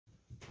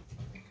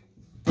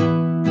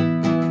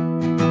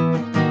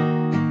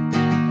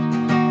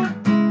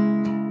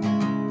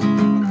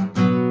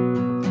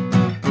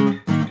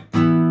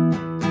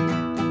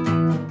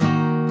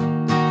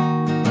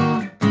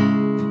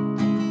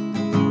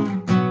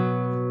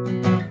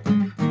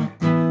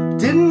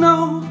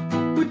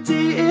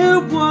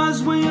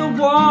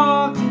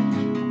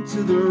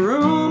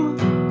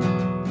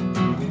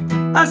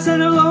I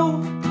said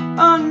hello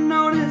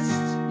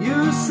unnoticed,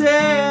 you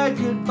said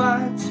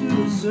goodbye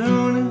too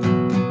soon.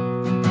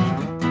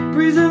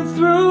 Breezing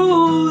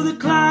through the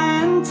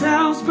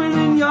clientele,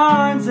 spinning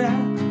yarns that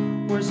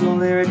were so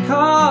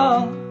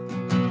lyrical.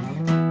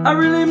 I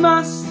really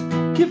must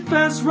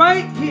confess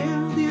right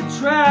here, the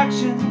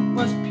attraction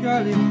was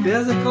purely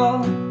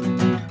physical.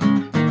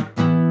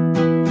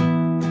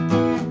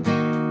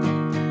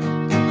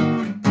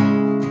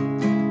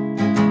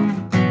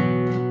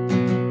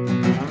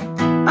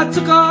 I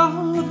took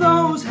all of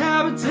those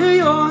habits of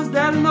yours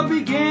that in the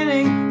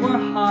beginning were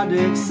hard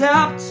to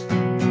accept.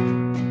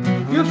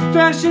 Your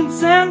fashion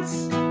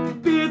sense,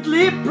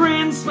 beardly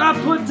prints, I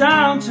put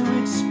down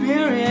to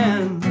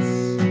experience.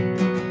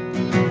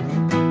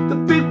 The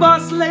big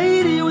boss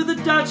lady with a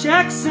Dutch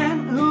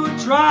accent who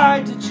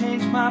tried to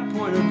change my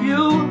point of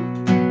view.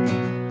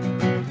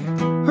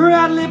 Her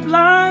ad-lib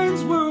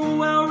lines were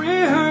well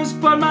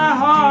rehearsed, but my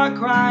heart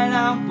cried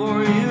out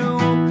for you.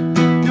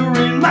 You're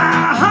in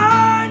my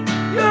heart,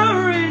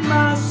 you're in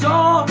my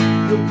soul.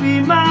 You'll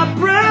be my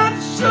breath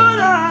should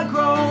I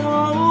grow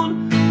old.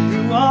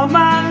 You are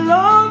my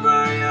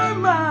lover, you're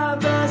my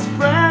best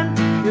friend.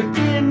 You're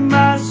in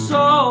my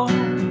soul.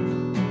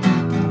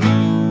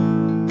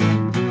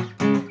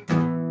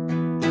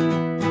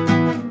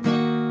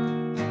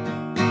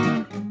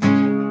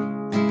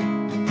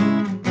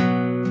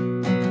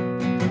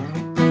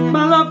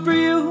 My love for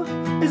you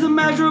is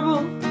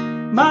immeasurable.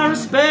 My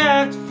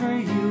respect for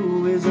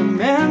you is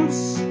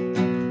immense.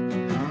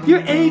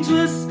 You're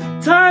ageless,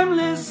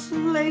 timeless,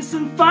 lace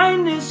and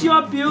fineness,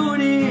 your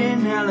beauty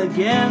and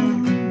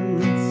elegance.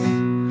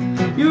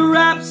 Your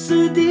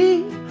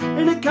rhapsody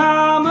in a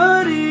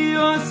comedy,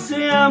 your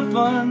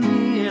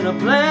symphony in a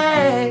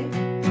play.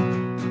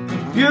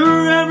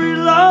 You're every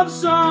love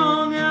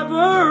song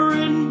ever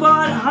written,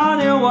 but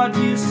honey, what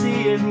do you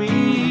see in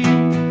me?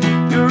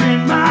 You're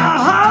in my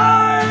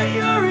heart,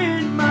 you're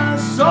in my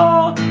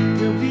soul.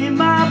 You'll be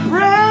my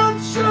breath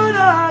should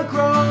I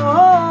grow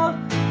old.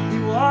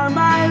 You are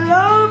my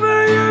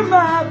lover, you're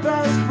my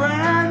best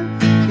friend.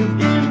 You're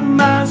in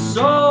my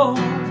soul.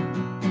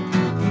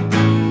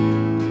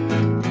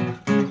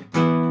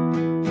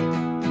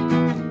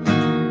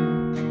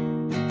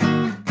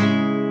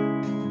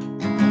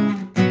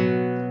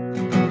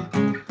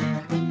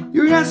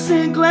 You're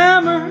innocent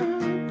glamour,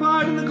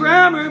 pardon the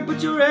grammar,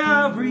 but you're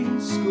every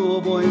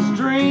schoolboy's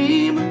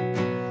dream.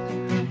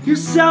 You're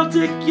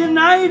Celtic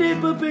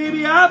United, but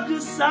baby I've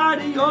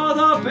decided you're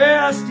the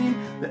best team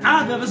that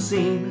I've ever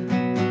seen.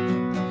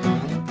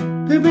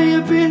 There may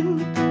have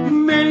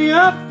been many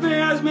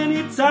affairs,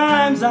 many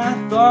times I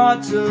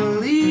thought to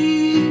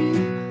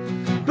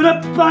leave, but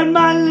I bite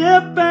my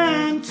lip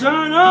and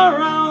turn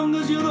around,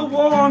 'cause you're the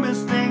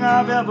warmest thing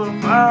I've ever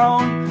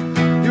found.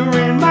 You're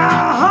in my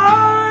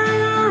heart,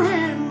 you're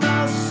in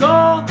my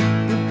soul.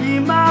 You'll be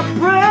my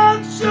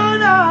breath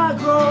should I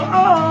grow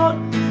old.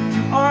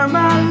 You are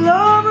my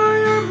lover,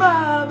 you're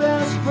my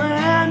best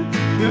friend.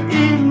 You're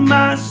in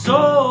my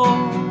soul.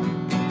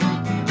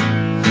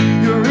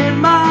 You're in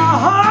my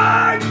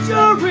heart,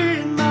 you're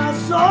in my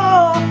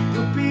soul.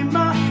 You'll be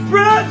my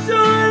breath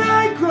should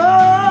I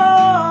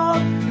grow.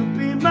 You'll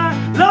be my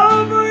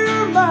lover,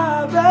 you're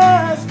my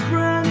best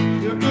friend.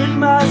 You're in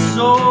my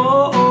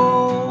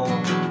soul.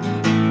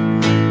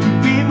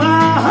 You'll be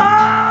my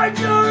heart,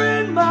 you're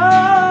in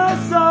my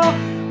soul.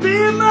 Be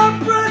my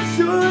breath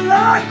should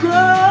I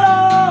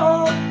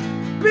grow.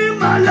 Be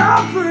my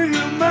lover,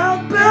 you're my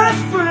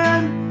best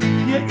friend.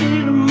 You're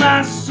in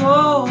my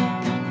soul.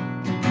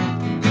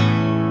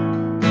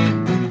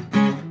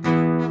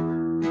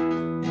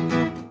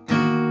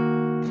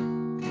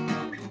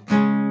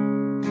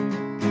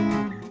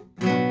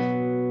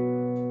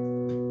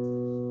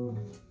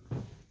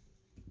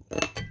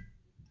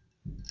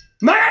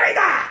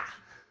 Margarita!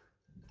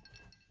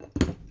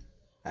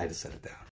 I had to set it down.